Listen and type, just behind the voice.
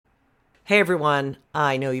Hey everyone,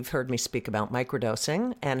 I know you've heard me speak about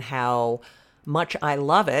microdosing and how much I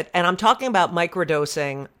love it. And I'm talking about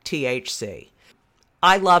microdosing THC.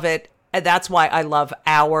 I love it. And that's why I love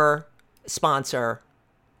our sponsor,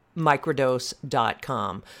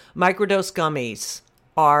 microdose.com. Microdose gummies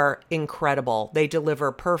are incredible. They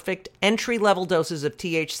deliver perfect entry-level doses of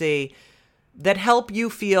THC that help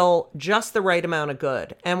you feel just the right amount of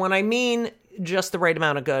good. And when I mean just the right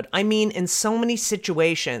amount of good, I mean in so many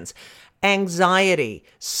situations: anxiety,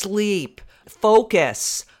 sleep,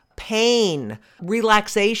 focus, pain,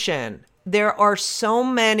 relaxation. There are so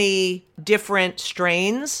many different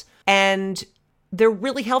strains and they're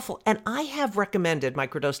really helpful. And I have recommended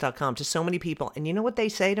microdose.com to so many people. And you know what they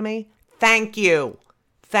say to me? Thank you.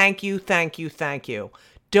 Thank you, thank you, thank you.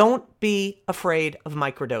 Don't be afraid of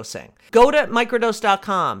microdosing. Go to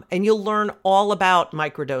microdose.com and you'll learn all about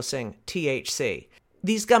microdosing THC.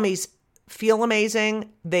 These gummies feel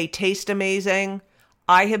amazing. They taste amazing.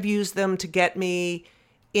 I have used them to get me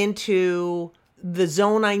into the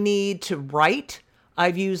zone I need to write.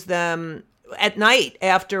 I've used them at night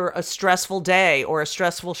after a stressful day or a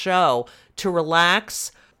stressful show to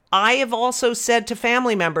relax. I have also said to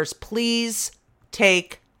family members, please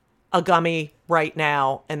take a gummy right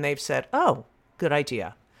now. And they've said, oh, good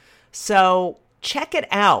idea. So check it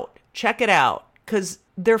out. Check it out because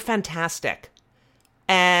they're fantastic.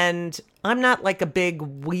 And I'm not like a big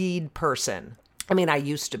weed person. I mean, I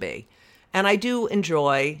used to be. And I do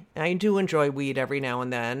enjoy weed every now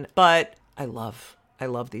and then, but I love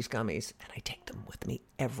these gummies and I take them with me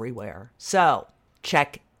everywhere. So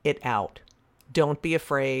check it out. Don't be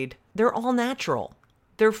afraid. They're all natural.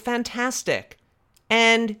 They're fantastic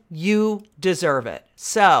and you deserve it.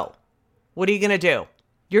 So what are you going to do?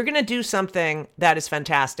 You're going to do something that is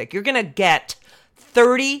fantastic. You're going to get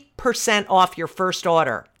 30% off your first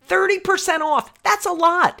order. 30% off. That's a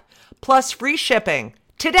lot. Plus free shipping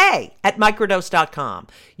today at microdose.com.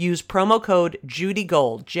 Use promo code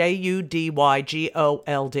JudyGold, JUDYGOLD.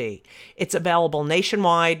 It's available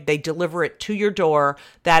nationwide. They deliver it to your door.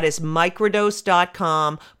 That is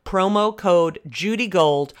microdose.com, promo code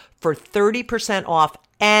JudyGold for 30% off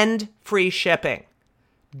and free shipping.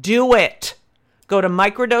 Do it. Go to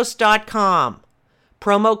microdose.com,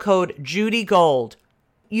 promo code JudyGold.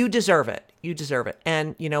 You deserve it. You deserve it.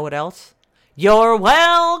 And you know what else? You're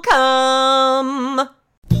welcome.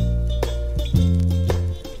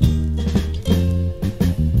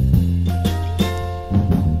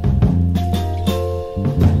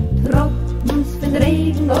 Droppens van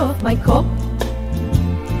regen op mijn kop.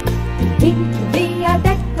 Ik weer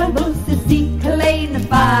dekkelbossen zie kleine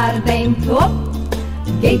paarden op.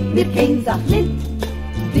 Geef mir geen zacht lid.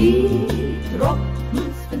 Die droppens.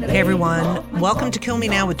 Hey everyone, welcome to Kill Me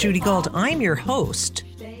Now with Judy Gold. I'm your host,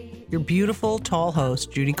 your beautiful, tall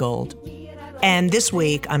host, Judy Gold. And this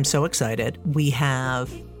week, I'm so excited. We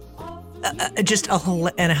have just a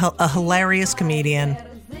hilarious comedian.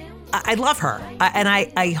 I love her.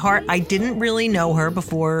 I didn't really know her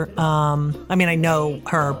before. I mean, I know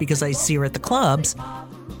her because I see her at the clubs,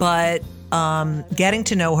 but getting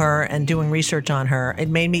to know her and doing research on her, it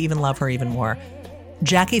made me even love her even more.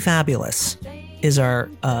 Jackie Fabulous is our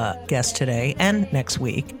guest today and next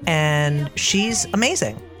week. And she's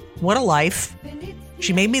amazing. What a life.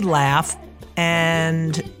 She made me laugh.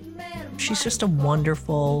 And she's just a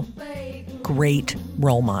wonderful, great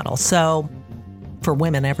role model. So for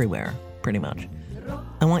women everywhere, pretty much.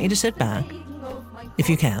 I want you to sit back, if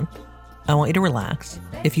you can. I want you to relax,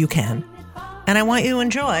 if you can. And I want you to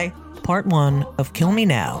enjoy part one of Kill Me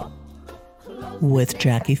Now with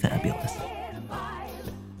Jackie Fabulous.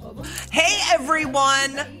 Hey,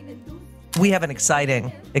 everyone. We have an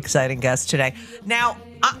exciting guest today. Now,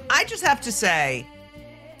 I just have to say,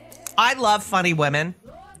 I love funny women,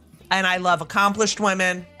 and I love accomplished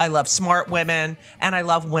women, I love smart women, and I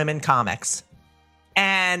love women comics.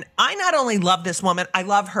 And I not only love this woman, I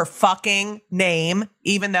love her fucking name,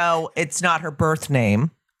 even though it's not her birth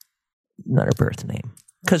name. Not her birth name.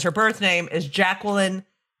 Because her birth name is Jacqueline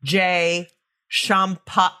J.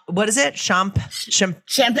 What is it? Champagne.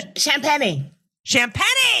 Champagne,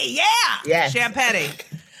 yeah. Yes. Champagne.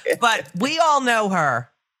 But we all know her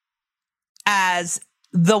as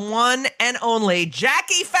the one and only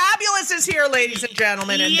Jackie Fabulous is here, ladies and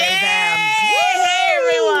gentlemen. And Hey,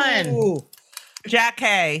 everyone. Jack,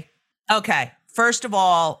 hey. Okay, first of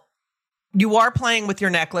all, you are playing with your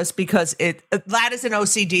necklace because that is an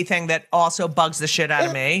OCD thing that also bugs the shit out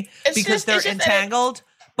of me because they're entangled.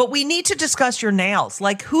 But we need to discuss your nails.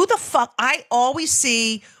 Like, who the fuck? I always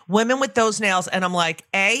see women with those nails, and I'm like,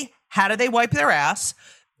 A, how do they wipe their ass?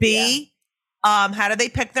 B, how do they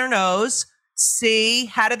pick their nose? C,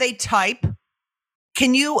 how do they type?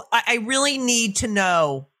 Can you, I really need to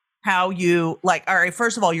know how you, like, all right,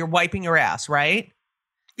 first of all, you're wiping your ass, right?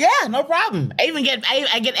 Yeah, no problem. I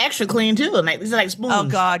get extra clean too. Like, these are like spoons. Oh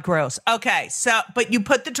God, gross. Okay, so, but you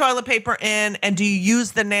put the toilet paper in, and do you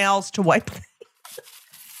use the nails to wipe?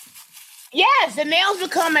 Yes, the nails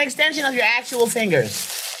become an extension of your actual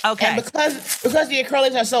fingers. Okay. And because the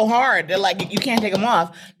acrylics are so hard, they're like, you can't take them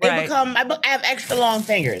off. They Right. become, I have extra long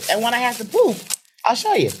fingers. And when I have to poop, I'll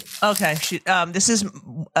show you. Okay. This is,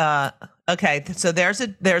 okay. So there's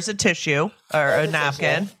a tissue or a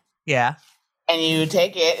napkin. Tissue. Yeah. And you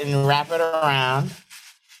take it and wrap it around.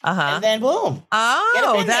 Uh-huh. And then boom.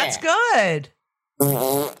 Oh, that's there.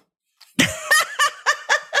 good.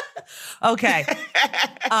 Okay.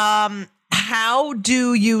 How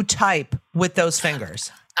do you type with those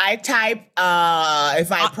fingers? I type,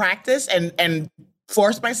 if I practice and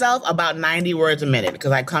force myself, about 90 words a minute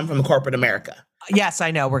because I come from corporate America. Yes,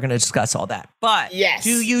 I know. We're going to discuss all that. But yes.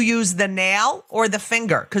 Do you use the nail or the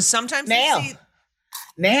finger? Because sometimes nail. You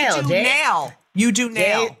Nail. do nail. You do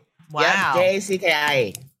nail. Wow. Yep,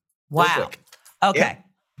 JCKIE. Wow. Okay. Yep.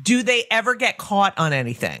 Do they ever get caught on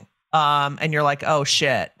anything? And you're like, oh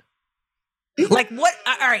shit. Like what?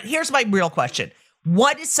 All right. Here's my real question.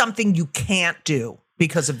 What is something you can't do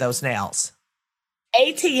because of those nails?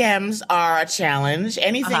 ATMs are a challenge.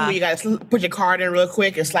 Anything where you got to put your card in real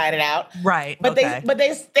quick and slide it out. Right. But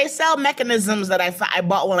they sell mechanisms that I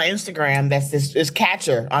bought one on Instagram. That's this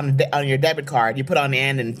catcher on your debit card. You put on the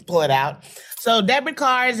end and pull it out. So debit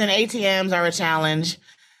cards and ATMs are a challenge.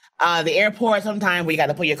 The airport, sometimes we got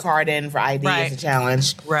to put your card in for ID is a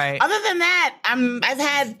challenge. Right. Other than that, I've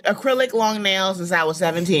had acrylic long nails since I was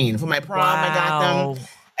 17. For my prom, I got them.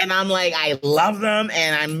 And I'm like, I love them.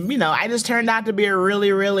 And I just turned out to be a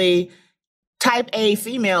really, really type A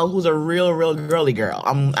female who's a real, real girly girl.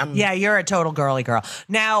 Yeah, you're a total girly girl.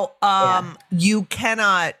 Now, you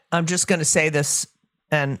cannot, I'm just going to say this,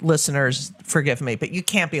 and listeners, forgive me, but you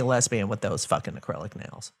can't be a lesbian with those fucking acrylic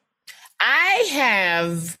nails. I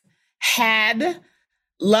have had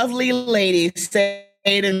lovely ladies say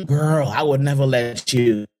to girl, I would never let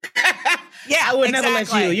you. Yeah, I would never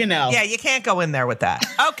let you, Yeah, you can't go in there with that.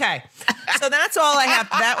 Okay. So that's all I have.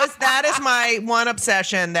 That is my one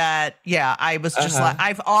obsession that, I was just like,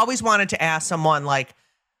 I've always wanted to ask someone like,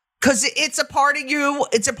 cause it's a part of you,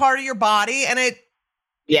 it's a part of your body and it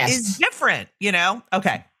is different,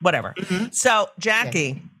 Okay, whatever. Mm-hmm. So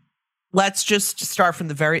Jackie, let's just start from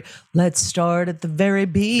let's start at the very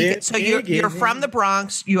beginning. So you're from the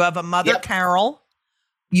Bronx. You have a mother, Carol.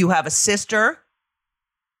 You have a sister,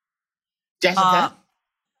 Jessica.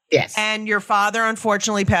 Yes. And your father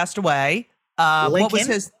unfortunately passed away. What was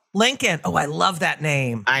his? Lincoln. Oh, I love that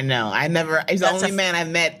name. I know. He's the only man I've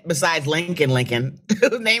met besides Lincoln.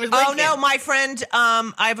 Whose name is Lincoln. Oh no, my friend,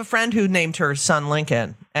 I have a friend who named her son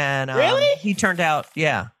Lincoln. And really? He turned out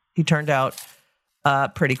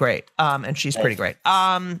pretty great. And she's pretty great.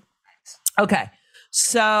 Okay.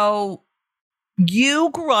 So you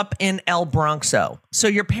grew up in El Bronxo. So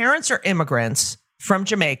your parents are immigrants from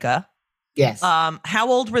Jamaica. Yes. How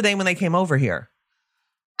old were they when they came over here?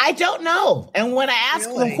 I don't know. And when I asked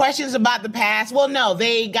them questions about the past,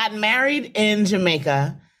 they got married in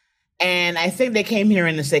Jamaica, and I think they came here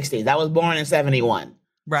in the 60s. I was born in 71.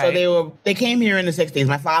 Right. So they came here in the 60s.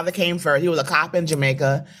 My father came first. He was a cop in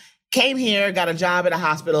Jamaica. Came here, got a job at a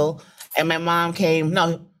hospital, and my mom came.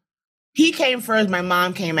 No, he came first. My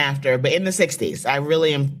mom came after, but in the 60s. I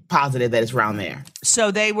really am positive that it's around there. So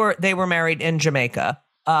they were married in Jamaica.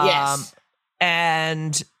 Yes.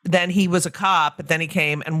 And then he was a cop, but then he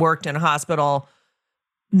came and worked in a hospital.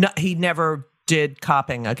 No, he never did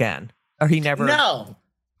copping again, or he never. No,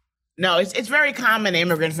 it's very common in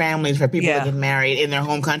immigrant families for people to get married in their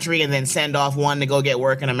home country and then send off one to go get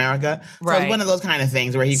work in America. So it's one of those kind of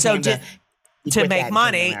things where he came to make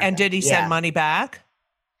money. And did he send money back?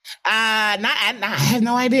 I have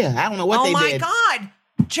no idea. I don't know what they did. Oh my God.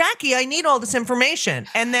 Jackie, I need all this information.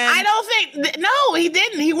 And then I don't think no, he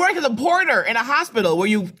didn't. He worked as a porter in a hospital where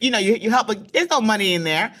you help. There's no money in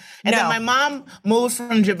there. And then my mom moved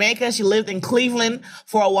from Jamaica. She lived in Cleveland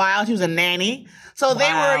for a while. She was a nanny. So they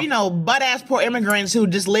were, butt ass poor immigrants who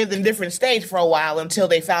just lived in different states for a while until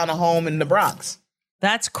they found a home in the Bronx.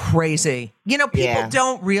 That's crazy. People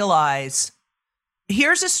don't realize.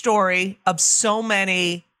 Here's a story of so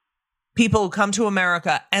many people who come to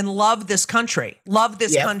America and love this country,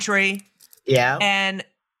 and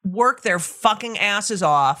work their fucking asses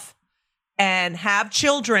off and have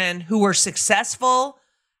children who are successful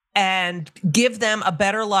and give them a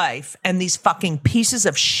better life. And these fucking pieces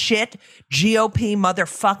of shit, GOP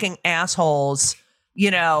motherfucking assholes,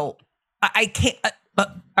 I can't.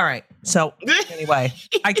 All right. So anyway,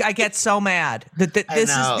 I get so mad that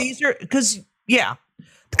these are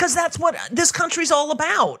because that's what this country's all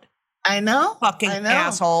about. I know. Fucking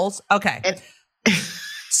assholes. Okay.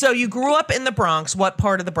 So you grew up in the Bronx. What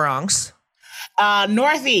part of the Bronx?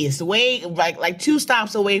 Northeast, way like 2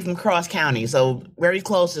 stops away from Cross County, so very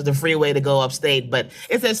close to the freeway to go upstate. But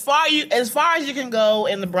it's as far as you can go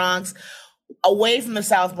in the Bronx, away from the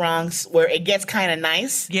South Bronx, where it gets kind of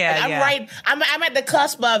nice. Yeah, I'm at the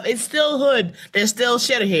cusp of it's still hood. There's still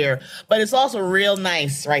shit here, but it's also real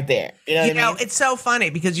nice right there. You know what I mean? It's so funny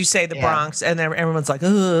because you say the Bronx, and then everyone's like,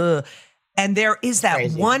 ugh. And there is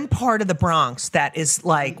that one part of the Bronx that is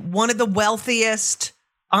like one of the wealthiest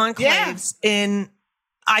enclaves in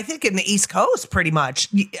the East Coast, pretty much.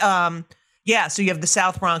 So you have the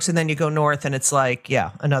South Bronx, and then you go north, and it's like,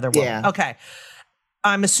 another one. Yeah. Okay.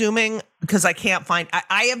 I'm assuming, because I can't find,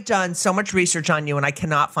 I have done so much research on you, and I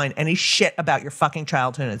cannot find any shit about your fucking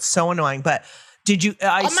childhood. It's so annoying. But did you?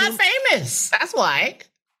 I'm not famous. That's why.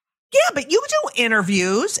 Yeah, but you do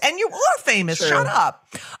interviews, and you are famous. True. Shut up.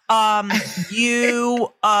 Did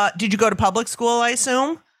you go to public school, I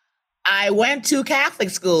assume? I went to Catholic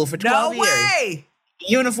school for 12 years. No way.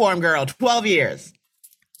 Uniform girl, 12 years.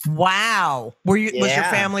 Wow. Was your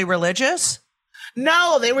family religious?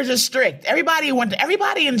 No, they were just strict. Everybody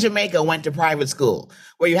in Jamaica went to private school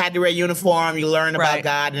where you had to wear a uniform, you learn about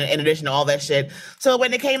God in addition to all that shit. So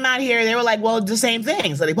when they came out here, they were like, well, it's the same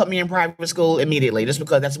thing. So they put me in private school immediately just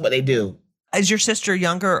because that's what they do. Is your sister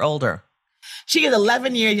younger or older? She is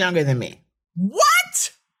 11 years younger than me.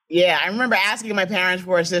 What? Yeah, I remember asking my parents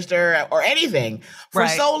for a sister or anything for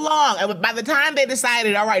so long. And by the time they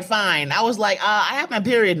decided, all right, fine, I was like, I have my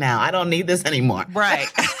period now. I don't need this anymore. Right.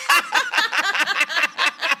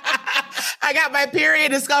 I got my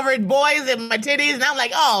period, discovered boys in my titties, and I'm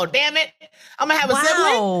like, oh, damn it. I'm going to have a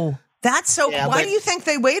sibling. That's so cool. Why do you think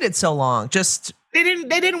they waited so long? Just They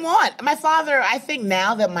didn't want. My father, I think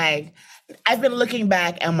now that I've been looking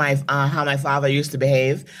back at my how my father used to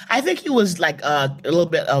behave. I think he was like a little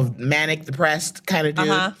bit of manic depressed kind of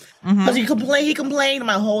dude. Because he complained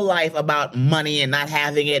my whole life about money and not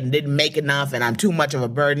having it and didn't make enough and I'm too much of a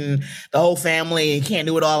burden. The whole family, he can't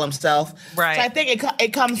do it all himself. Right. So I think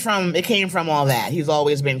it came from all that. He's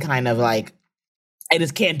always been kind of like, I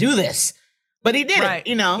just can't do this. But he did it,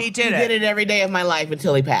 He did it every day of my life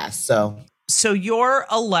until he passed. So you're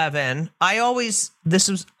 11. I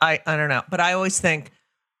don't know, but I always think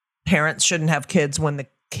parents shouldn't have kids when the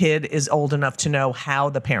kid is old enough to know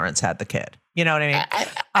how the parents had the kid. You know what I mean?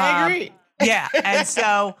 I agree. Yeah. And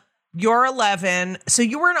so you're 11. So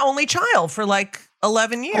you were an only child for like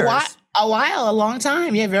 11 years. A long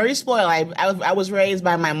time. Yeah, very spoiled. I was raised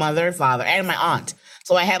by my mother, father, and my aunt.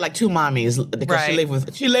 So I had like 2 mommies because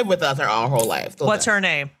she lived with us our whole life. What's her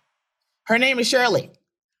name? Her name is Shirley.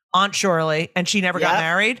 Aunt Shirley, and she never got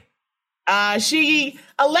married? She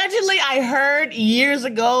allegedly, I heard years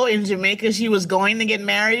ago in Jamaica, she was going to get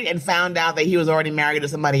married and found out that he was already married to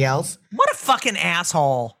somebody else. What a fucking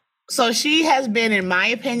asshole. So she has been, in my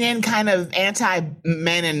opinion, kind of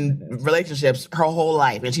anti-men and relationships her whole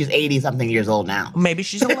life, and she's 80-something years old now. Maybe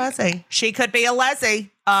she's a lessee. She could be a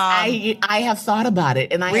lessee. I have thought about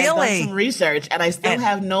it, and I have done some research, and I still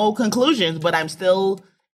have no conclusions, but I'm still...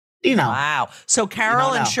 Wow. So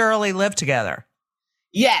Carol and Shirley live together.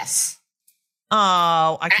 Yes.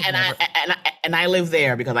 Oh, and I live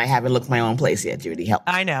there because I haven't looked my own place yet, Judy. Help.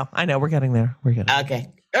 I know. We're getting there. Okay.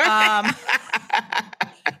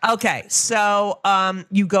 Okay. So,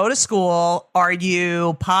 you go to school. Are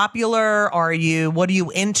you popular? What are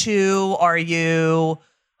you into? Are you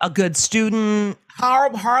a good student?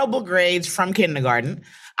 Horrible grades from kindergarten.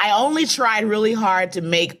 I only tried really hard to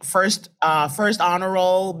make first honor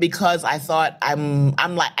roll because I thought I'm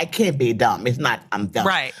like, I can't be dumb. It's not, I'm dumb.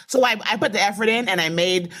 Right. So I put the effort in and I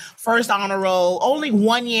made first honor roll only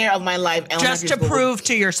 1 year of my life. Just to prove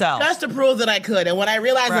to yourself. Just to prove that I could. And when I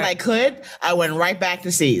realized that I could, I went right back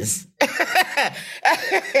to C's. And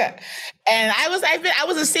I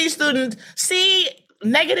was a C student, C,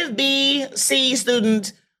 negative B, C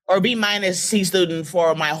student, or B minus C student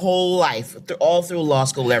for my whole life, all through law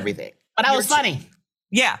school, everything. But I was funny.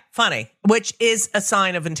 Yeah, funny, which is a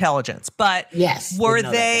sign of intelligence. But yes, were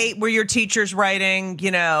your teachers writing,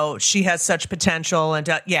 she has such potential and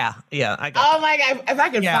I got Oh my God, if I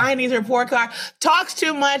could find these report cards, talks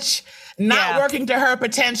too much, not working to her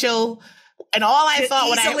potential. And all I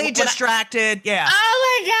thought easily distracted.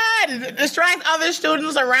 Oh my God! Distract other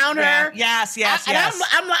students around her. Yes. And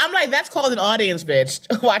I'm like, that's called an audience,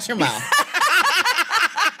 bitch. Watch your mouth.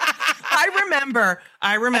 I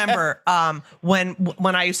remember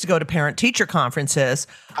when I used to go to parent teacher conferences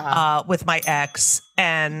with my ex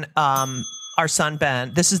and our son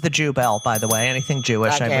Ben. This is the Jew bell, by the way. Anything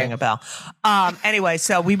Jewish, I ring a bell. Anyway,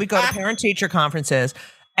 so we would go to parent teacher conferences,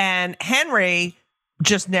 and Henry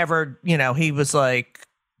just never, he was like,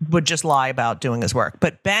 would just lie about doing his work.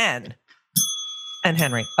 But Ben and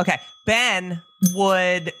Henry,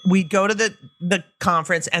 we'd go to the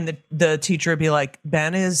conference, and the teacher would be like,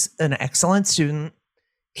 Ben is an excellent student.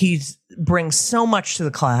 He brings so much to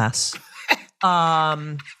the class.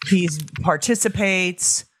 He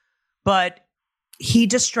participates, but he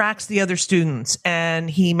distracts the other students and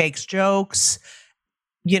he makes jokes.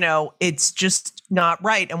 It's just not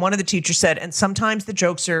right. And one of the teachers said, and sometimes the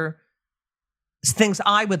jokes are things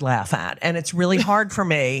I would laugh at, and it's really hard for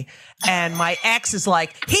me. And my ex is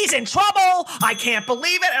like, he's in trouble. I can't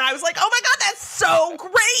believe it. And I was like, oh my God, that's so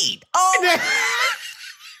great. Oh,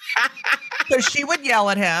 so she would yell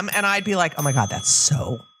at him, and I'd be like, oh my God, that's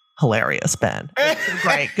so hilarious, Ben.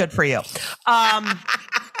 Great. Good for you.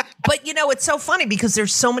 But it's so funny because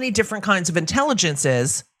there's so many different kinds of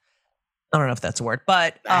intelligences. I don't know if that's a word,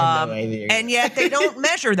 but and yet they don't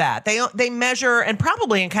measure that. They measure, and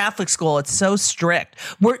probably in Catholic school it's so strict.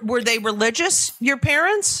 Were they religious, your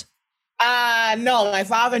parents? No, my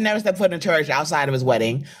father never stepped foot in a church outside of his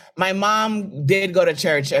wedding. My mom did go to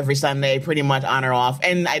church every Sunday, pretty much on or off,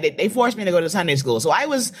 and they forced me to go to Sunday school. So I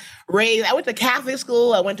went to Catholic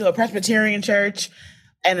school. I went to a Presbyterian church,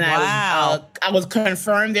 and I was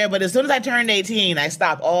confirmed there. But as soon as I turned 18, I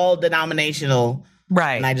stopped all denominational.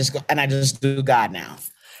 Right. And I just do God now.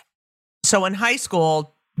 So in high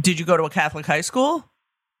school, did you go to a Catholic high school?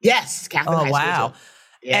 Yes, Catholic high school. Oh, wow.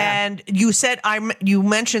 Yeah. And you said you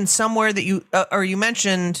mentioned somewhere that you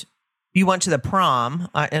mentioned you went to the prom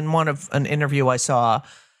in an interview I saw.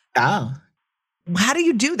 Oh. How do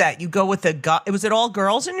you do that? You go with was it all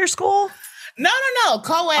girls in your school? No,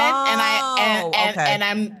 co-ed. And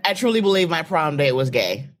I truly believe my prom date was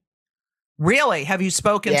gay. Really? Have you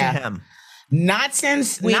spoken to him? Not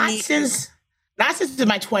since my 20s,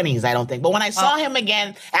 I don't think. But when I saw him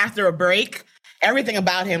again after a break, everything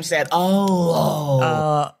about him said,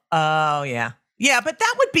 yeah. Yeah, but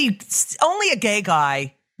that would be only a gay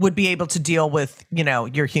guy would be able to deal with,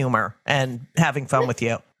 your humor and having fun with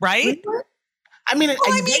you, right? I mean, in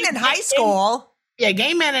high school. Yeah,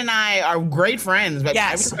 gay men and I are great friends. But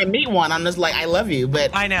every time I meet one, I'm just like, I love you.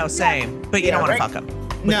 But I know, same. But you don't want to fuck him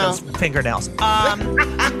with those fingernails.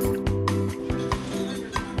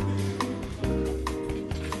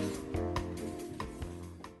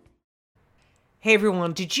 Hey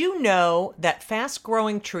everyone, did you know that Fast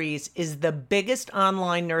Growing Trees is the biggest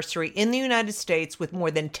online nursery in the United States with more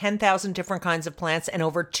than 10,000 different kinds of plants and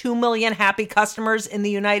over 2 million happy customers in the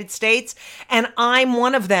United States? And I'm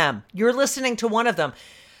one of them. You're listening to one of them.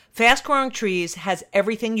 Fast Growing Trees has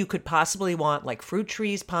everything you could possibly want, like fruit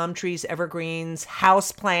trees, palm trees, evergreens,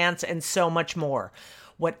 house plants, and so much more.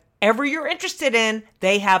 Whatever you're interested in,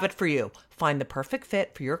 they have it for you. Find the perfect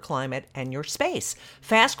fit for your climate and your space.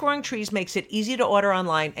 Fast Growing Trees makes it easy to order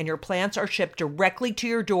online, and your plants are shipped directly to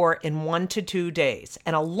your door in 1 to 2 days.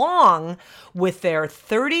 And along with their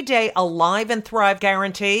 30-day Alive and Thrive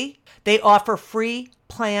guarantee, they offer free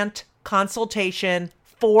plant consultation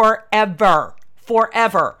forever.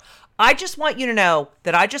 Forever. I just want you to know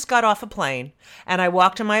that I just got off a plane and I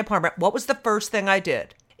walked in my apartment. What was the first thing I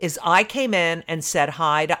did? Is I came in and said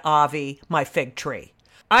hi to Avi, my fig tree.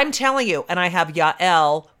 I'm telling you, and I have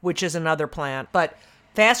Yael, which is another plant, but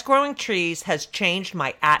Fast Growing Trees has changed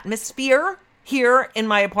my atmosphere here in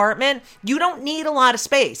my apartment. You don't need a lot of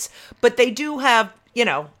space, but they do have,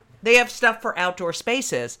 they have stuff for outdoor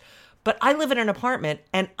spaces. But I live in an apartment,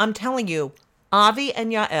 and I'm telling you, Avi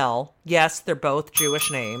and Yael, yes, they're both Jewish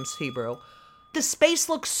names, Hebrew. The space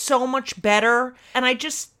looks so much better. And I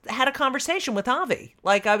just had a conversation with Avi.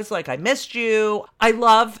 I was like, I missed you. I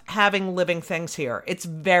love having living things here. It's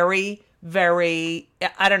very, very,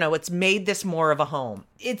 I don't know, it's made this more of a home.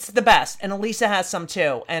 It's the best. And Elisa has some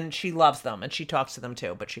too. And she loves them. And she talks to them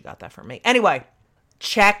too. But she got that from me. Anyway,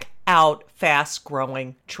 check out Fast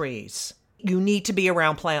Growing Trees. You need to be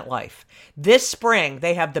around plant life. This spring,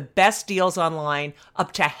 they have the best deals online,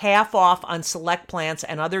 up to half off on select plants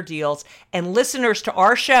and other deals. And listeners to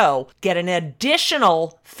our show get an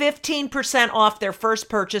additional 15% off their first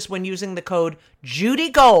purchase when using the code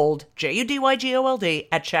JudyGold, JUDYGOLD,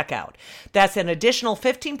 at checkout. That's an additional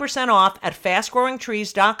 15% off at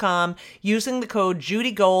fastgrowingtrees.com using the code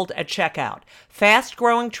JudyGold at checkout.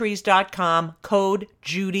 Fastgrowingtrees.com, code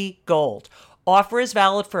JudyGold. Offer is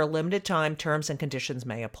valid for a limited time. Terms and conditions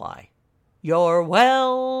may apply. You're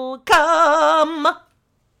welcome.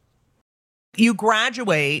 you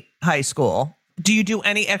graduate high school. Do you do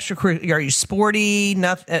any extracurricular? Are you sporty?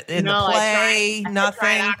 Nothing in the play?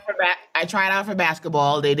 Nothing. I tried out for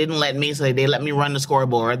basketball. They didn't let me, so they let me run the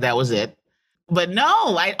scoreboard. That was it. But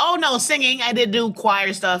no, singing. I did do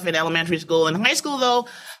choir stuff in elementary school. In high school, though,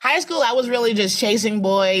 I was really just chasing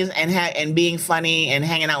boys and being funny and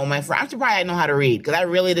hanging out with my friends. I'm surprised I know how to read because I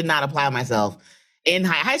really did not apply myself. In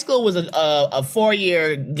high school was a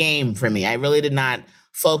 4-year game for me. I really did not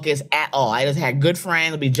focus at all. I just had good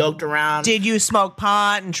friends. We joked around. Did you smoke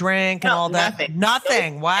pot and drink and all that?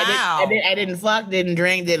 Nothing. Wow. I didn't fuck, didn't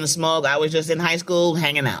drink, didn't smoke. I was just in high school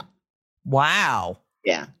hanging out. Wow.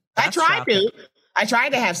 Yeah. I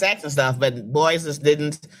tried to have sex and stuff, but boys just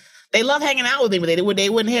didn't. They love hanging out with me, but they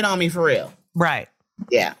wouldn't hit on me for real. Right.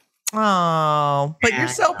 Yeah. Oh, but you're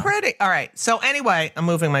so pretty. All right. So anyway, I'm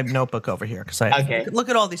moving my notebook over here because look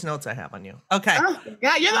at all these notes I have on you. Okay. Oh,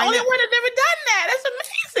 yeah, you're the only one that's never done that. That's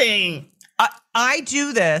amazing. I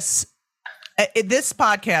do this. This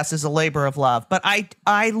podcast is a labor of love, but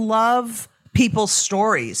I love people's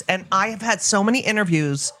stories, and I have had so many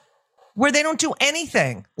interviews where they don't do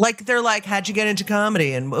anything. Like they're like, "How'd you get into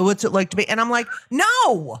comedy? And what's it like to be?" And I'm like,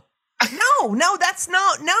 "No, that's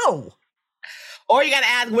not no." Or you got to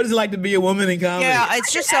ask, what is it like to be a woman in comedy? Yeah,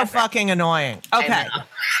 it's just so fucking annoying. Okay.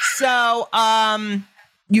 So,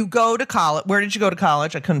 you go to college. Where did you go to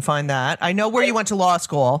college? I couldn't find that. I know where you went to law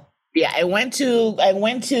school. Yeah, I went to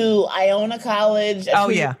Iona College.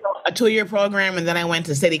 A 2-year program, and then I went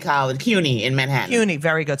to City College, CUNY in Manhattan. CUNY,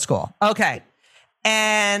 very good school. Okay.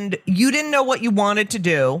 And you didn't know what you wanted to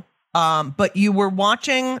do, but you would watch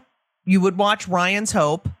Ryan's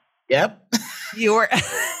Hope. Yep. You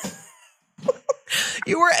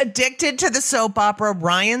were addicted to the soap opera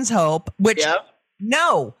Ryan's Hope, which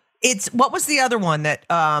what was the other one that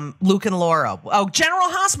Luke and Laura? Oh, General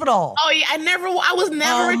Hospital. Oh yeah, I was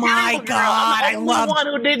never. Oh my God, I love the one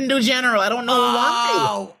who didn't do General. I don't know why.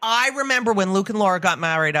 Oh, I remember when Luke and Laura got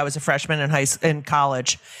married. I was a freshman in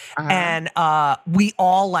college, and we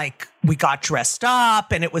all we got dressed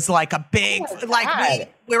up, and it was like a big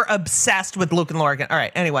we were obsessed with Luke and Laura again. All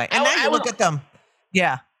right, anyway, and then you look at them,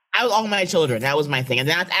 yeah. I was all my children. That was my thing. And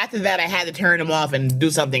then after that, I had to turn them off and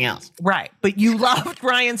do something else. Right. But you loved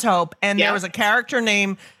Ryan's Hope. And there was a character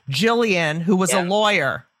named Jillian who was a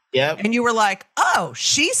lawyer. Yep. And you were like, oh,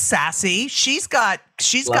 she's sassy. She's got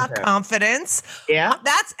confidence. Yeah.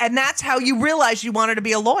 That's how you realized you wanted to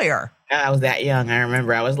be a lawyer. I was that young. I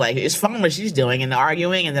remember I was like, it's fun what she's doing and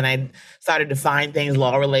arguing. And then I started to find things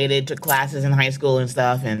law related, took classes in high school and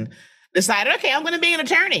stuff, and decided, okay, I'm going to be an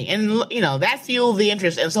attorney. And, that fueled the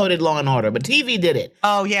interest, and so did Law and Order. But TV did it.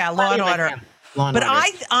 Oh, yeah, Law and Order. But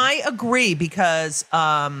I agree because,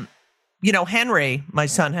 Henry, my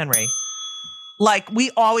son Henry,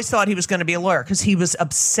 we always thought he was going to be a lawyer because he was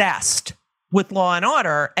obsessed with Law and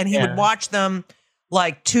Order. And he would watch them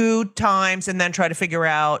 2 times and then try to figure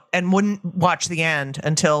out, and wouldn't watch the end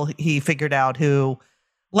until he figured out who,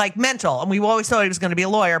 Mental. And we always thought he was going to be a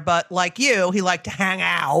lawyer. But like you, he liked to hang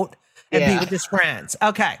out and be with his friends.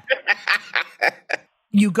 Okay.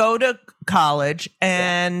 You go to college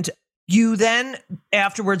and you then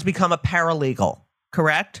afterwards become a paralegal,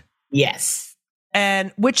 correct? Yes.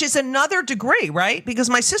 And which is another degree, right? Because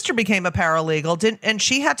my sister became a paralegal, and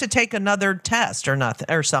she had to take another test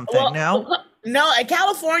or something. No, in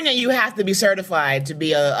California, you have to be certified to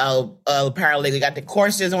be a paralegal. You got the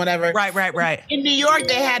courses and whatever. Right. In New York,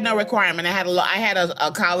 they had no requirement. I had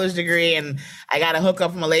a college degree, and I got a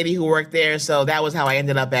hookup from a lady who worked there. So that was how I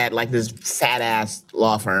ended up at this fat ass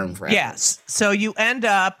law firm. Yes. So you end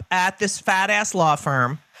up at this fat ass law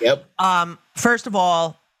firm. Yep. First of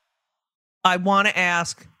all, I want to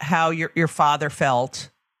ask how your father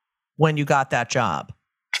felt when you got that job.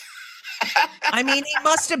 I mean, he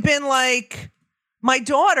must have been like, my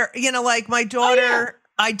daughter,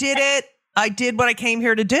 I did it. I did what I came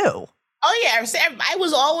here to do. Oh, yeah. I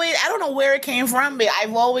was always, I don't know where it came from, but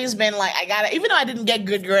I've always been like, even though I didn't get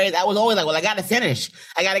good grades, I was always like, well, I got to finish.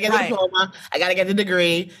 I got to get the diploma. I got to get the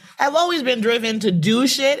degree. I've always been driven to do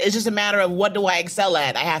shit. It's just a matter of what do I excel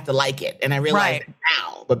at? I have to like it. And I realize it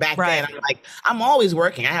now. But back then, I'm like, I'm always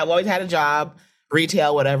working. I have always had a job.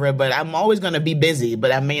 Retail, whatever, but I'm always going to be busy,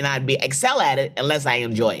 but I may not excel at it unless I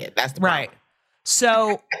enjoy it. That's the problem. Right.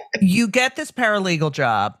 So you get this paralegal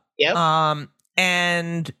job. Yep.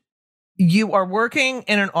 And you are working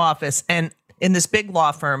in an office and in this big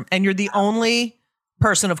law firm, and you're the only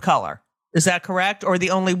person of color. Is that correct? Or the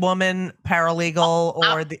only woman paralegal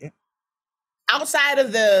or the outside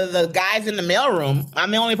of the guys in the mailroom,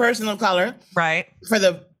 I'm the only person of color. Right. For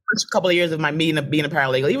the first couple of years of my being a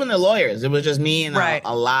paralegal, even the lawyers, it was just me and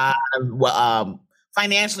a lot of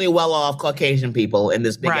financially well-off Caucasian people in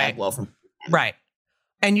this big ass law firm. Right.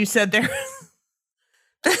 And you said there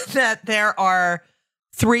that there are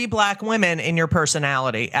 3 Black women in your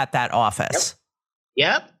personality at that office.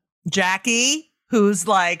 Yep. Jackie, who's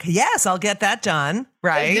like, yes, I'll get that done.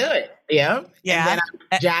 Right. Let's do it. Yeah. Yeah. And then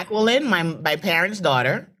I'm Jacqueline, my parents'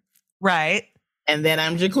 daughter. Right. And then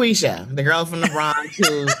I'm Jaquisha, the girl from the Bronx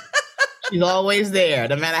who she's always there.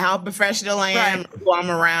 No matter how professional I am, who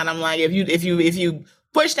I'm around, I'm like, if you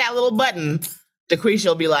push that little button, Jaquisha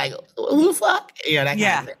will be like, who the fuck? You know, that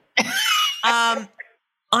kind of thing.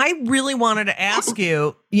 I really wanted to ask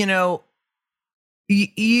you, you know,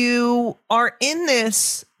 you are in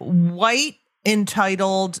this white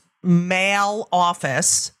entitled male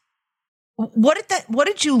office. What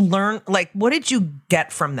did you learn? Like, what did you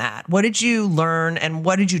get from that? What did you learn and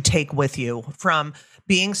what did you take with you from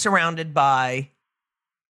being surrounded by,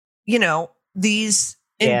 you know, these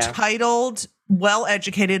entitled,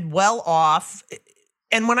 well-educated, well-off.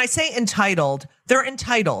 And when I say entitled, they're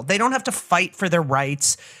entitled. They don't have to fight for their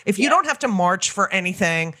rights. If you don't have to march for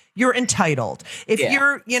anything, you're entitled. If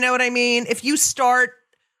you're, you know what I mean? If you start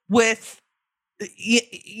with,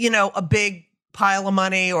 you know, a big pile of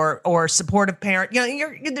money or supportive parent, you know,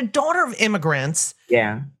 you're the daughter of immigrants.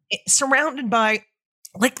 Yeah. Surrounded by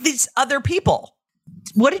like these other people.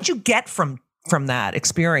 What did you get from that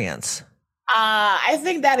experience? I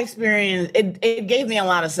think that experience, it gave me a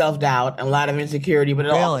lot of self-doubt, a lot of insecurity, but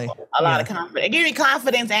also a lot of confidence. It gave me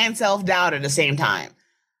confidence and self-doubt at the same time.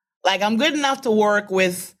 Like, I'm good enough to work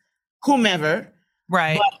with whomever.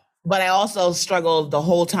 Right. But I also struggled the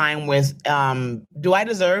whole time with, do I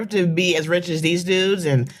deserve to be as rich as these dudes?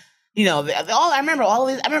 And, you know, I remember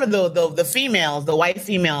the females, the white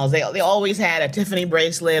females, they always had a Tiffany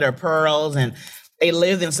bracelet or pearls, and they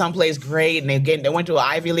lived in someplace great, and they went to an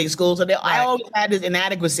Ivy League school. So I always had this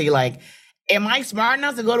inadequacy. Like, am I smart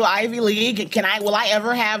enough to go to Ivy League? Will I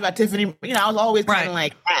ever have a Tiffany? You know, I was always kind of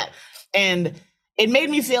like that. And it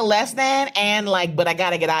made me feel less than, and like, but I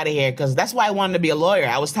got to get out of here, because that's why I wanted to be a lawyer.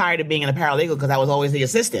 I was tired of being a paralegal because I was always the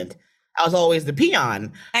assistant. I was always the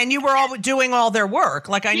peon. And you were all doing all their work.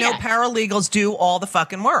 Like, I know paralegals do all the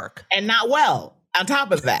fucking work. And not well. On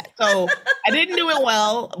top of that. So I didn't do it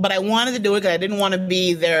well, but I wanted to do it because I didn't want to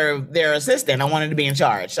be their assistant. I wanted to be in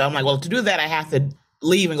charge. So I'm like, well, to do that, I have to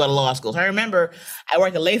leave and go to law school. So I remember I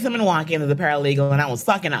worked at Latham & Watkins as a paralegal, and I was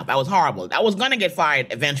fucking up. I was horrible. I was going to get fired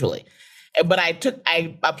eventually. But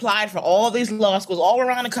I applied for all these law schools all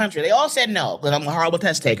around the country. They all said no, because I'm a horrible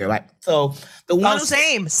test taker, right? So the one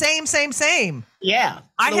same. Yeah.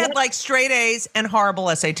 I had like straight A's and horrible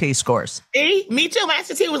SAT scores. See? Me too. My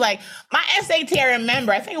SAT was like, my SAT, I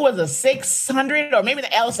remember, I think it was a 600 or maybe the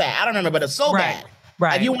LSAT. I don't remember, but it's so bad.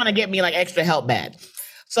 Right. Like, you want to get me like extra help bad.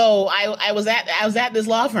 So I was at this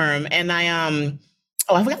law firm, and I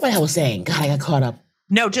forgot what I was saying. God, I got caught up.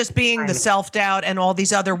 No, just being the self-doubt and all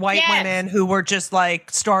these other white women who were just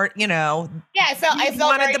like, you know. Yeah, I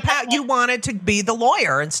felt you wanted to be the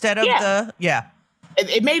lawyer instead of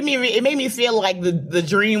It made me feel like the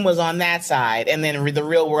dream was on that side, and then the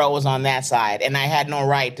real world was on that side, and I had no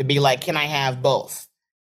right to be like, can I have both?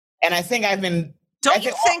 And I think I've been.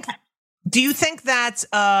 Do you think that's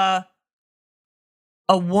a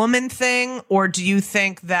woman thing, or do you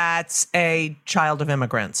think that's a child of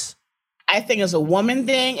immigrants? I think it's a woman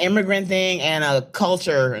thing, immigrant thing, and a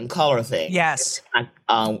culture and color thing. Yes.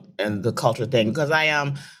 And the culture thing. Because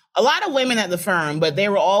a lot of women at the firm, but they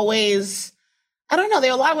were always, I don't know,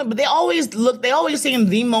 there were a lot of women, but they always seemed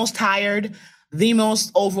the most tired, the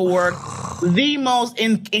most overworked, the most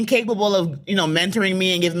incapable of, you know, mentoring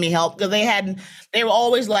me and giving me help. Because they were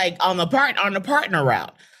always like on the partner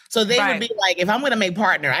route. So they would be like, if I'm going to make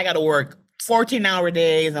partner, I got to work 14-hour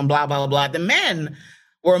days and blah, blah, blah. The men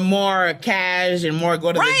were more cash and more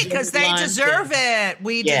go to the because they deserve it.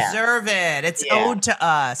 We deserve it. It's owed to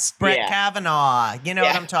us. Brett Kavanaugh. You know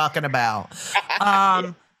what I'm talking about.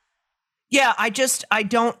 I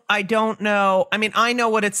don't know. I mean, I know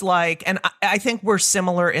what it's like, and I think we're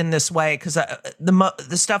similar in this way, because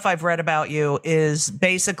the stuff I've read about you is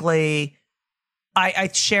basically,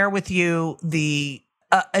 I share with you the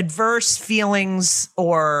adverse feelings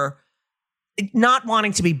or not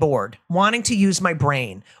wanting to be bored, wanting to use my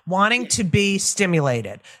brain, wanting to be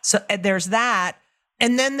stimulated. So there's that.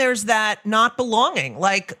 And then there's that not belonging.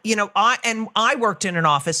 Like, you know, I worked in an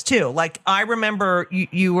office too. Like, I remember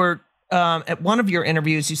you were at one of your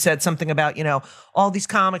interviews, you said something about, you know, all these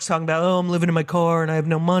comics talking about, oh, I'm living in my car and I have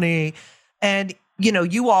no money. And, you know,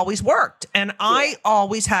 you always worked, and I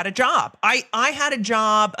always had a job. I had a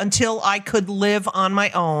job until I could live on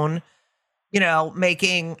my own.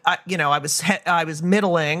 making, I was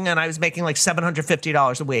middling and I was making like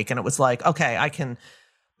 $750 a week. And it was like, okay, I can,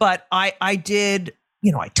 but I did,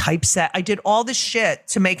 I typeset, I did all this shit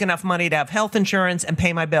to make enough money to have health insurance and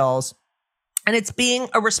pay my bills. And it's being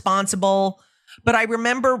a responsible, but I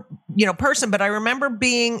remember, person, but I remember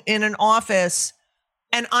being in an office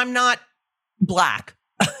and I'm not Black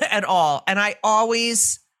at all. And I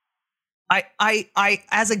always, I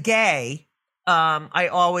as a gay, I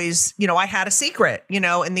always, I had a secret, in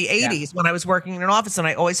the 80s when I was working in an office, and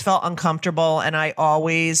I always felt uncomfortable. And I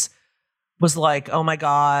always was like, oh my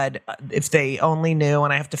God, if they only knew,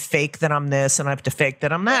 and I have to fake that I'm this and I have to fake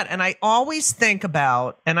that I'm that. And I always think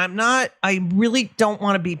about, and I really don't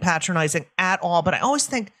want to be patronizing at all, but I always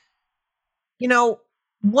think,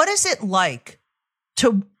 what is it like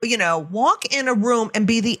to, walk in a room and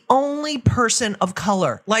be the only person of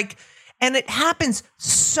color? And it happens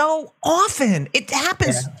so often. It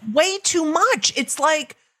happens way too much. It's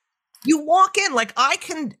like you walk in, like I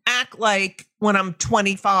can act like when I'm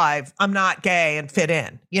 25, I'm not gay and fit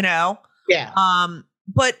in, Yeah.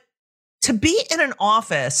 But to be in an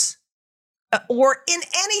office or in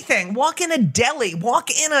anything, walk in a deli,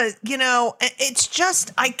 walk in a, it's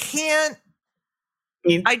just, I can't,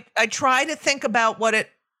 I try to think about what it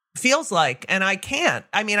feels like, and I can't.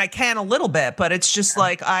 I mean, I can a little bit, but it's just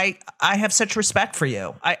like I have such respect for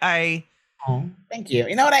you. Thank you.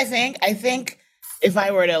 You know what I think? I think if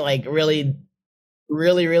I were to like really,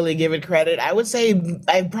 really, really give it credit, I would say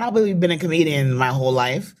I've probably been a comedian my whole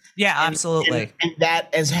life. Yeah, absolutely. And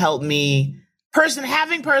that has helped me.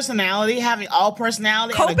 Having personality, having all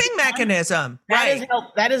personality, coping mechanism. Right.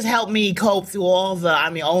 That has helped me cope through all the.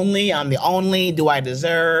 I'm the only. Do I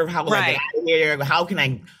deserve? How will I get out of here? How can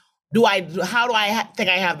I? How do I think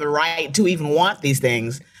I have the right to even want these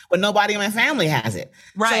things when nobody in my family has it?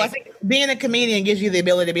 Right. So I think being a comedian gives you the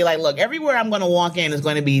ability to be like, look, everywhere I'm going to walk in is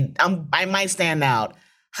going to be. I might stand out.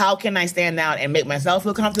 How can I stand out and make myself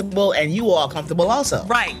feel comfortable and you all comfortable also?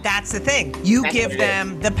 Right. That's the thing. You give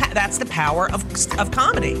them that's the power of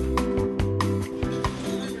comedy.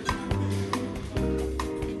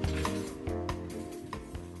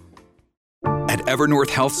 At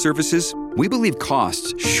Evernorth Health Services, we believe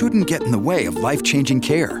costs shouldn't get in the way of life-changing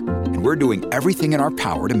care, and we're doing everything in our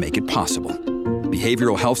power to make it possible.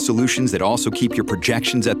 Behavioral health solutions that also keep your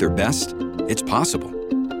projections at their best? It's possible.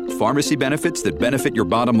 Pharmacy benefits that benefit your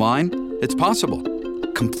bottom line? It's possible.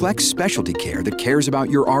 Complex specialty care that cares about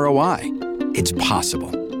your ROI? It's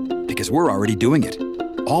possible. Because we're already doing it.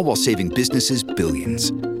 All while saving businesses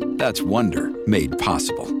billions. That's Wonder made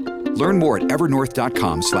possible. Learn more at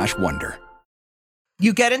evernorth.com/wonder.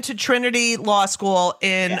 You get into Trinity Law School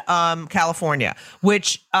in California,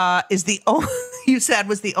 which is the only, you said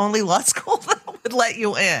was the only law school that would let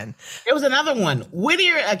you in. There was another one.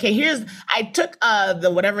 Whittier. Okay, I took the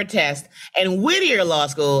whatever test, and Whittier Law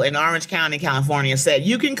School in Orange County, California said,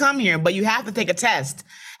 you can come here, but you have to take a test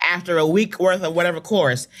after a week worth of whatever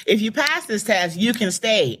course. If you pass this test, you can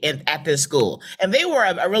stay at this school. And they were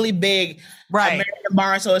a really big American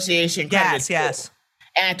Bar Association. Yes.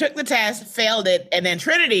 And I took the test, failed it, and then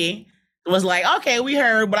Trinity was like, okay, we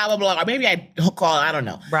heard, blah, blah, blah. Or maybe I called, I don't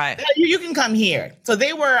know. Right. You can come here. So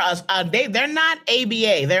they were, they're not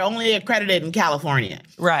ABA. They're only accredited in California.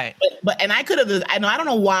 Right. And I could have, I don't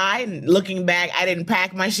know why, looking back, I didn't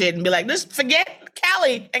pack my shit and be like, just forget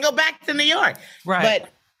Cali and go back to New York. Right.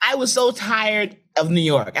 But I was so tired of New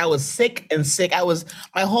York. I was sick. I was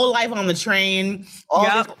my whole life on the train.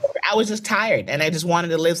 I was just tired, and I just wanted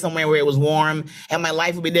to live somewhere where it was warm and my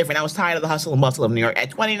life would be different. I was tired of the hustle and bustle of New York. At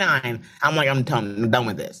 29, I'm like, I'm done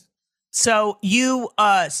with this. So you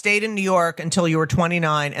stayed in New York until you were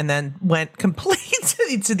 29, and then went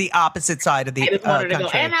completely to the opposite side of the country. To go.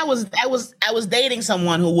 And I was dating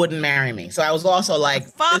someone who wouldn't marry me, so I was also like,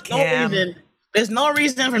 fuck him. There's no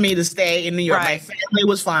reason for me to stay in New York. Right. My family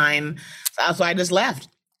was fine. So I just left.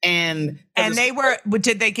 And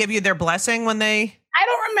did they give you their blessing when they? I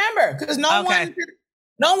don't remember, because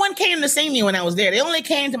no one came to see me when I was there. They only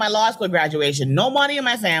came to my law school graduation. Nobody in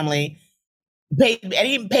my family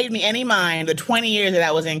paid me any mind the 20 years that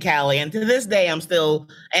I was in Cali. And to this day, I'm still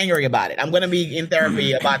angry about it. I'm going to be in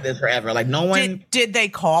therapy about this forever. Like, no one. Did they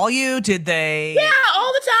call you? Did they? Yeah,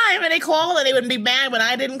 all the time. And they call, and they would be mad when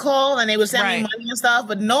I didn't call, and they would send me money and stuff.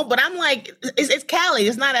 But I'm like, it's Cali.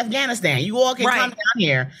 It's not Afghanistan. You all can come down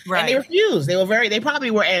here. Right. And they refused. They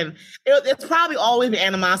probably were. And there's probably always been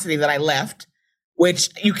animosity that I left, which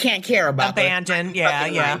you can't care about. Abandoned.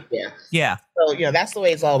 Yeah. So, that's the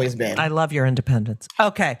way it's always been. I love your independence.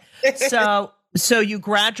 Okay. So you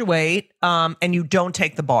graduate and you don't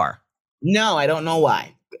take the bar. No, I don't know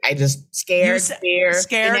why. I just scared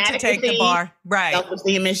to take the bar. Right.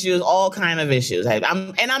 Self-esteem issues, all kind of issues. I'm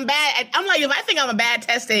bad. I'm like, if I think I'm a bad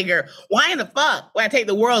test taker, why in the fuck would I take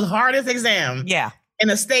the world's hardest exam? Yeah. In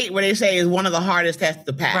a state where they say is one of the hardest tests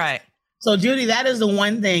to pass. Right. So, Judy, that is the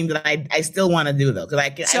one thing that I still want to do, though.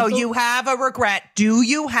 You have a regret. Do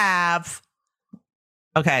you have...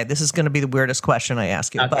 Okay, this is going to be the weirdest question I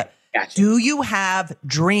ask you, but gotcha. Do you have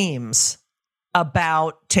dreams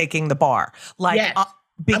about taking the bar? Like, yes.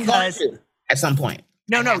 Because... I'm going to, at some point.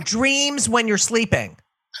 No, dreams when you're sleeping.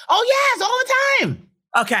 Oh, yes, all the time.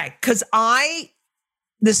 Okay, because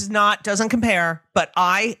doesn't compare, but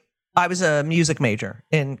I was a music major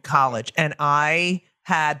in college, and I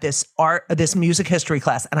had this music history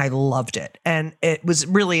class, and I loved it. And it was a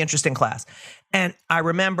really interesting class. And I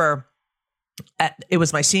remember it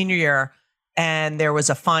was my senior year, and there was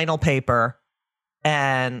a final paper,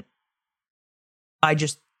 and I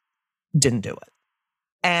just didn't do it.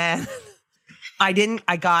 And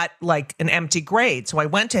I got like an empty grade. So I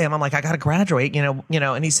went to him. I'm like, I got to graduate, you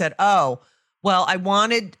know, and he said, oh, well, I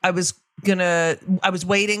was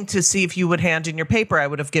waiting to see if you would hand in your paper. I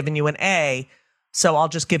would have given you an A. So I'll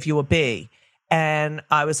just give you a B. And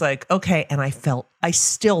I was like, okay. And I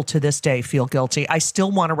still to this day feel guilty. I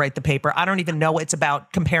still want to write the paper. I don't even know it's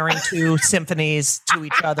about comparing two symphonies to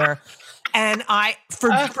each other. And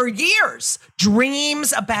for years,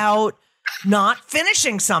 dreams about not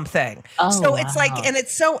finishing something. Oh, so it's like, and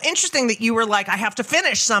it's so interesting that you were like, I have to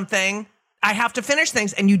finish something. I have to finish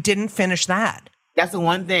things. And you didn't finish that. That's the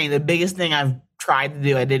one thing, the biggest thing I've tried to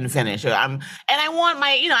do, I didn't finish. I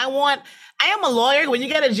am a lawyer. When you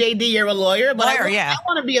get a JD, you're a lawyer. But I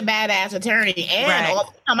want to be a badass attorney. And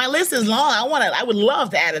my list is long. I would love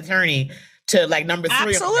to add attorney to like number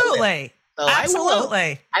 3. Absolutely. So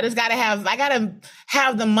absolutely. I just gotta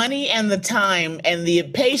have the money and the time and the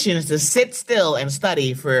patience to sit still and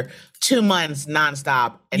study for 2 months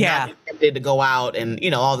nonstop and not be tempted to go out and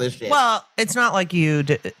all this shit. Well, it's not like you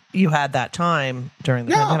had that time during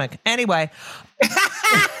the pandemic. Anyway,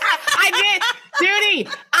 I did. Judy,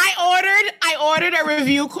 I ordered a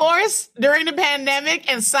review course during the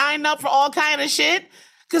pandemic and signed up for all kind of shit.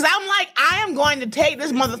 Because I'm like, I am going to take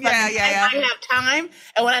this motherfucker. I have time.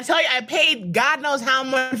 And when I tell you I paid God knows how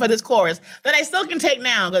much for this course that I still can take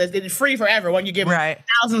now because it's free forever when you give me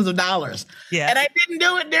thousands of dollars. Yeah. And I didn't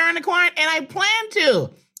do it during the quarantine, and I plan to.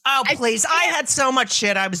 Oh, please. I had so much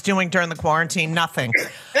shit I was doing during the quarantine. Nothing.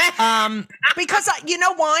 Because you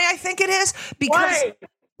know why I think it is? Because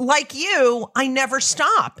like you, I never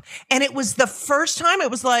stop. And it was the first time it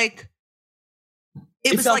was like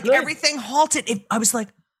good. Everything halted. I was like,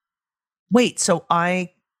 wait, so I'm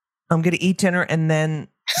going to eat dinner and then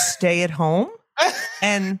stay at home?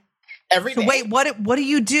 And every day. So wait, what do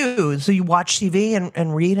you do? So you watch TV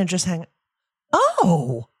and read and just hang?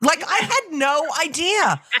 Oh, like I had no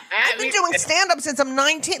idea. I've been doing stand-up since I'm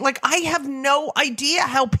 19. Like I have no idea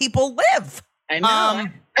how people live. I know.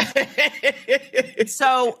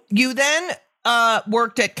 So you then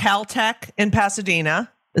worked at Caltech in Pasadena.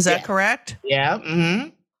 Is that correct? Yeah.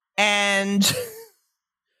 Mm-hmm. And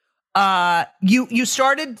you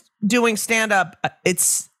started doing stand-up.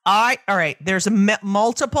 All right. There's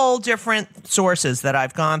multiple different sources that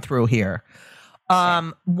I've gone through here.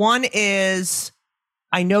 One is,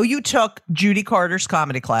 I know you took Judy Carter's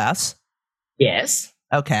comedy class. Yes.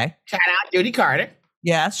 Okay. Shout out Judy Carter.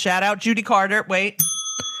 Yes. Shout out Judy Carter. Wait.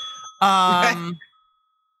 And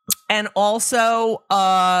also,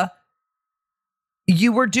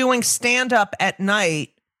 you were doing stand-up at night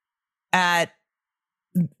at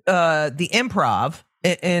the Improv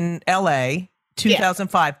in LA,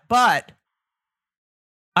 2005. Yeah. But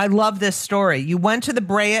I love this story. You went to the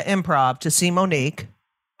Brea Improv to see Monique.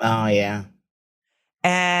 Oh, yeah.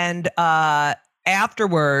 And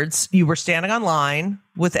afterwards, you were standing online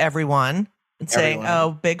with everyone and saying,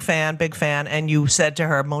 oh, big fan. And you said to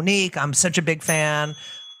her, Monique, I'm such a big fan.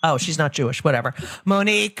 Oh, she's not Jewish, whatever.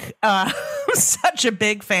 Monique, such a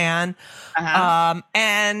big fan. Uh-huh.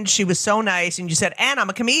 And she was so nice. And you said, and I'm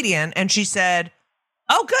a comedian. And she said,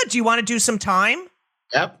 oh, good. Do you want to do some time?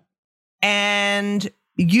 Yep. And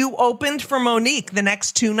you opened for Monique the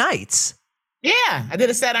next 2 nights. Yeah. I did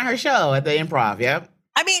a set on her show at the Improv. Yep.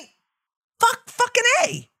 I mean, fucking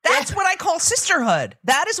A. That's what I call sisterhood.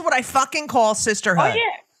 That is what I fucking call sisterhood. Oh,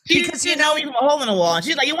 yeah. Because, even a hole in the wall. And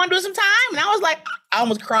she's like, you want to do some time? And I was like, I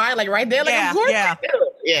almost cried like right there. Like, of course I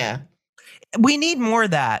do. Yeah. We need more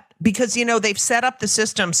of that because, they've set up the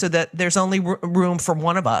system so that there's only room for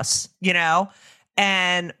one of us,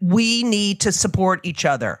 and we need to support each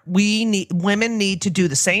other. Women need to do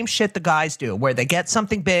the same shit the guys do, where they get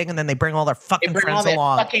something big and then they bring all their fucking friends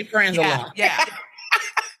along. Fucking friends along. Yeah.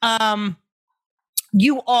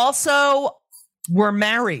 You also were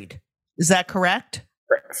married. Is that correct?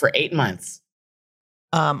 For 8 months.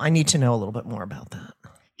 I need to know a little bit more about that.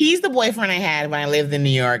 He's the boyfriend I had when I lived in New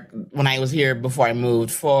York, when I was here before I moved,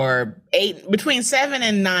 for between 7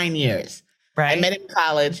 and 9 years. Right. I met him in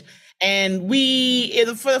college. And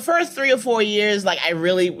for the first 3 or 4 years, like, I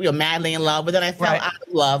really, madly in love. But then I fell out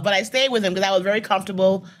of love. But I stayed with him because I was very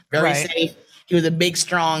comfortable, very safe. He was a big,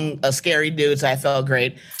 strong, scary dude, so I felt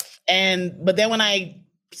great. But then when I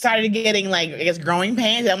started getting, like, I guess, growing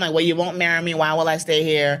pains, I'm like, well, you won't marry me. Why will I stay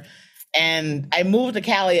here? And I moved to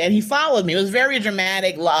Cali, and he followed me. It was very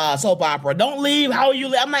dramatic soap opera. Don't leave. How are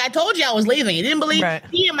you? I'm like, I told you I was leaving. You didn't believe. Right.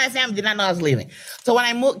 He and my family did not know I was leaving. So when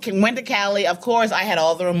I went to Cali, of course, I had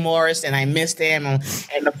all the remorse, and I missed him, and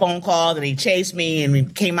the phone calls, and he chased me, and we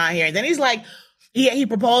came out here. And then he's like, he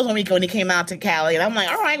proposed when he came out to Cali, and I'm like,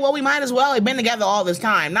 all right, well, we might as well. We've been together all this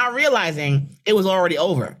time, not realizing it was already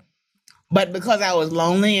over. But because I was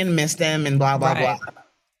lonely and missed him, and blah blah blah.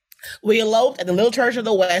 We eloped at the Little Church of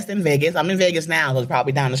the West in Vegas. I'm in Vegas now, so it's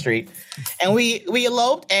probably down the street. And we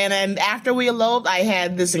eloped, and then after we eloped, I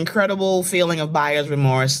had this incredible feeling of buyer's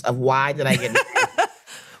remorse of why did I get married?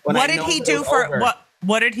 What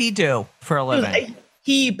did he do for a living?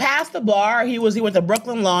 He passed the bar. He went to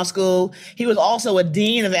Brooklyn Law School. He was also a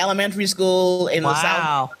dean of elementary school in the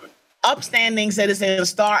South. Upstanding citizen,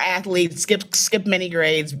 star athlete, skipped many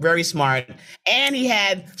grades, very smart, and he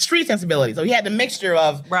had street sensibility. So he had the mixture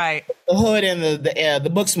of the hood and the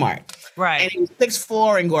book smart. Right. And he was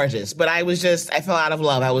 6'4" and gorgeous. But I fell out of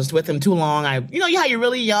love. I was with him too long. You know how you're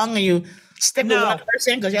really young and you stick with one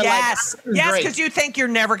person because you're because you think you're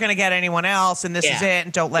never going to get anyone else, and this is it,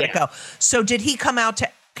 and don't let it go. So did he come out to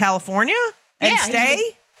California and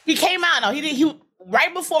stay? He came out. No, he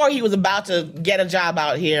right before he was about to get a job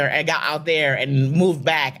out here and got out there and moved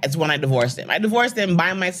back, that's when I divorced him. I divorced him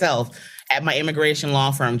by myself at my immigration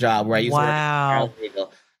law firm job where I used to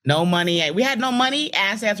work. No money. We had no money,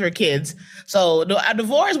 assets, or kids. So a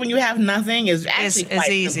divorce when you have nothing is actually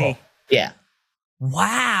quite easy. Simple. Yeah.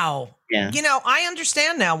 Wow. Yeah. You know, I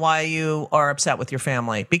understand now why you are upset with your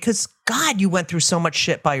family, because, God, you went through so much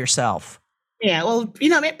shit by yourself. Yeah, well,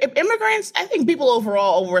 immigrants, I think people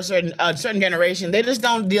overall over a certain generation, they just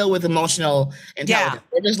don't deal with emotional intelligence.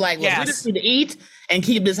 They're just like, look, we just need to eat and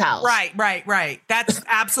keep this house. Right. That's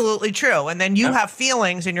absolutely true. And then you have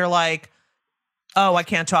feelings and you're like, oh, I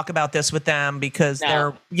can't talk about this with them because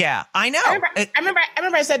they're, I know. I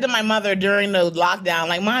remember I said to my mother during the lockdown,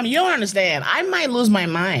 like, Mom, you don't understand. I might lose my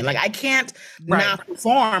mind. Like, I can't not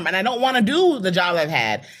perform, and I don't want to do the job I've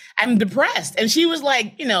had. I'm depressed. And she was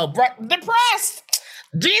like, depressed.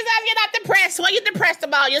 Jesus, you're not depressed. What are you depressed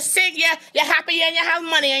about? You're sick, you're happy, and you have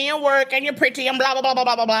money, and you work, and you're pretty, and blah, blah, blah, blah,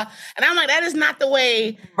 blah, blah, blah. And I'm like, that is not the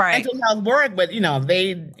way mental health work, but,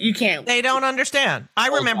 you can't. They don't understand. I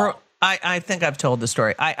remember, I think I've told the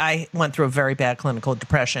story. I went through a very bad clinical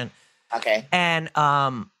depression. Okay. And,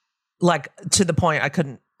 to the point I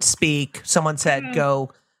couldn't speak. Someone said,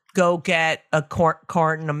 go get a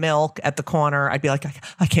carton of milk at the corner. I'd be like,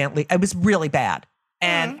 I can't leave. It was really bad.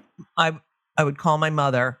 And I would call my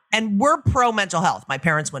mother, and we're pro mental health. My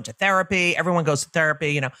parents went to therapy. Everyone goes to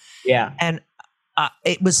therapy, Yeah. And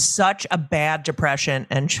it was such a bad depression.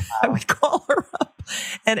 And I would call her up,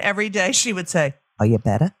 and every day she would say, are you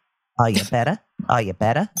better? Are you better? Are you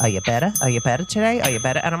better? Are you better? Are you better today? Are you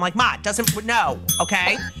better? And I'm like, Ma, no.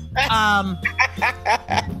 Okay.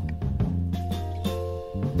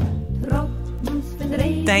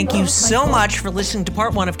 Thank you so much for listening to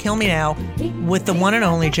part 1 of Kill Me Now with the one and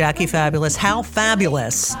only Jackie Fabulous. How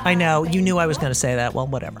fabulous. I know, you knew I was going to say that. Well,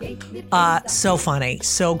 whatever. So funny,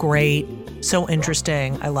 so great, so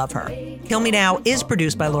interesting. I love her. Kill Me Now is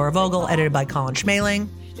produced by Laura Vogel, edited by Colin Schmaling,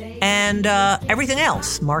 and everything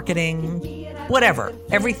else, marketing, whatever,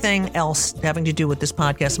 everything else having to do with this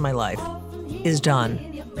podcast in my life is done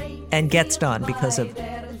and gets done because of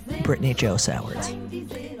Brittany Jo Sowards.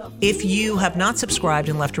 If you have not subscribed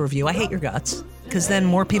and left a review, I hate your guts, because then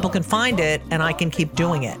more people can find it and I can keep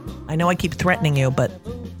doing it. I know I keep threatening you, but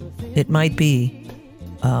it might be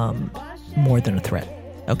more than a threat,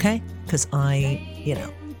 okay? Because I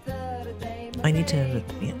need to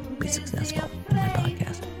be successful in my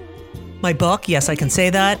podcast. My book, yes, I can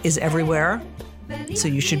say that, is everywhere. So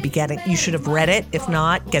you should have read it. If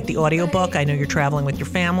not, get the audiobook. I know you're traveling with your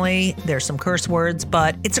family. There's some curse words,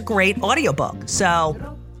 but it's a great audiobook.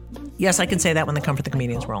 So yes, I can say that when they come for the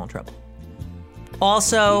comedians, we're all in trouble.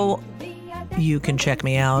 Also, you can check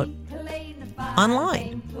me out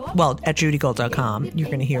online at judygold.com.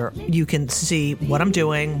 You can see what I'm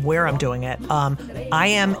doing, where I'm doing it. I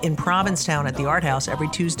am in Provincetown at the Art House every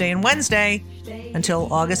Tuesday and Wednesday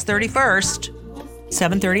until August 31st,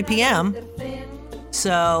 7:30 p.m.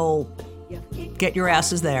 So get your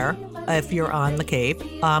asses there if you're on the Cape.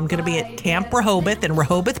 I'm going to be at Camp Rehoboth in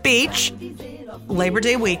Rehoboth Beach, Labor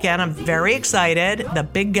Day weekend. I'm very excited. The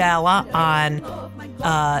big gala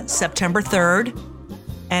on September 3rd.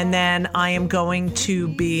 And then I am going to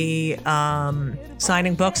be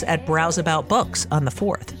signing books at Browse About Books on the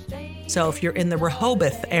 4th. So if you're in the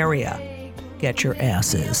Rehoboth area, get your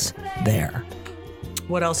asses there.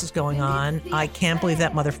 What else is going on? I can't believe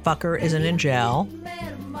that motherfucker isn't in jail.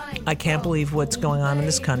 I can't believe what's going on in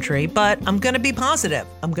this country, but I'm going to be positive.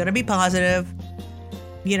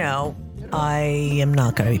 You know, I am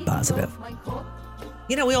not going to be positive.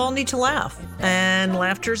 You know, we all need to laugh, and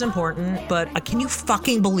laughter is important, but can you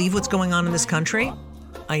fucking believe what's going on in this country?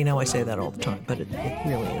 I know I say that all the time, but it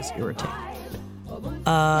really is irritating.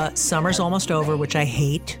 Summer's almost over, which I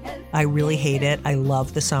hate. I really hate it. I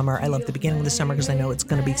love the summer. I love the beginning of the summer because I know it's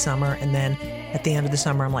going to be summer, and then at the end of the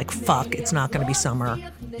summer, I'm like, fuck, it's not going to be summer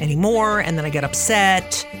anymore, and then I get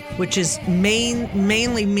upset, which is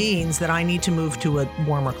mainly means that I need to move to a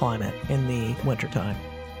warmer climate in the wintertime,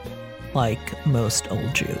 like most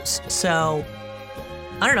old Jews. So,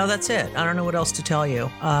 I don't know, that's it. I don't know what else to tell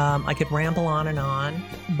you. I could ramble on and on,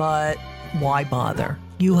 but why bother?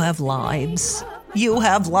 You have lives.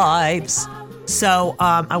 So,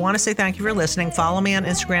 I want to say thank you for listening. Follow me on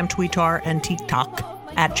Instagram, Twitter, and TikTok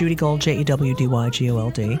at Judy Gold,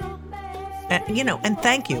 JEWDYGOLD. And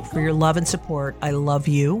thank you for your love and support. I love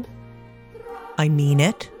you. I mean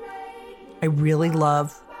it. I really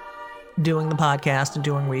love doing the podcast and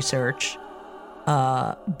doing research,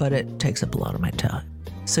 but it takes up a lot of my time.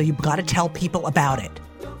 So you've got to tell people about it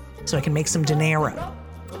so I can make some dinero.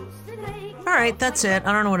 All right, that's it.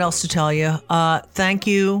 I don't know what else to tell you. Thank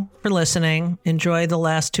you for listening. Enjoy the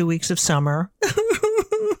last 2 weeks of summer.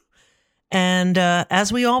 And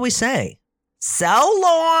as we always say, so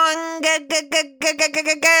long.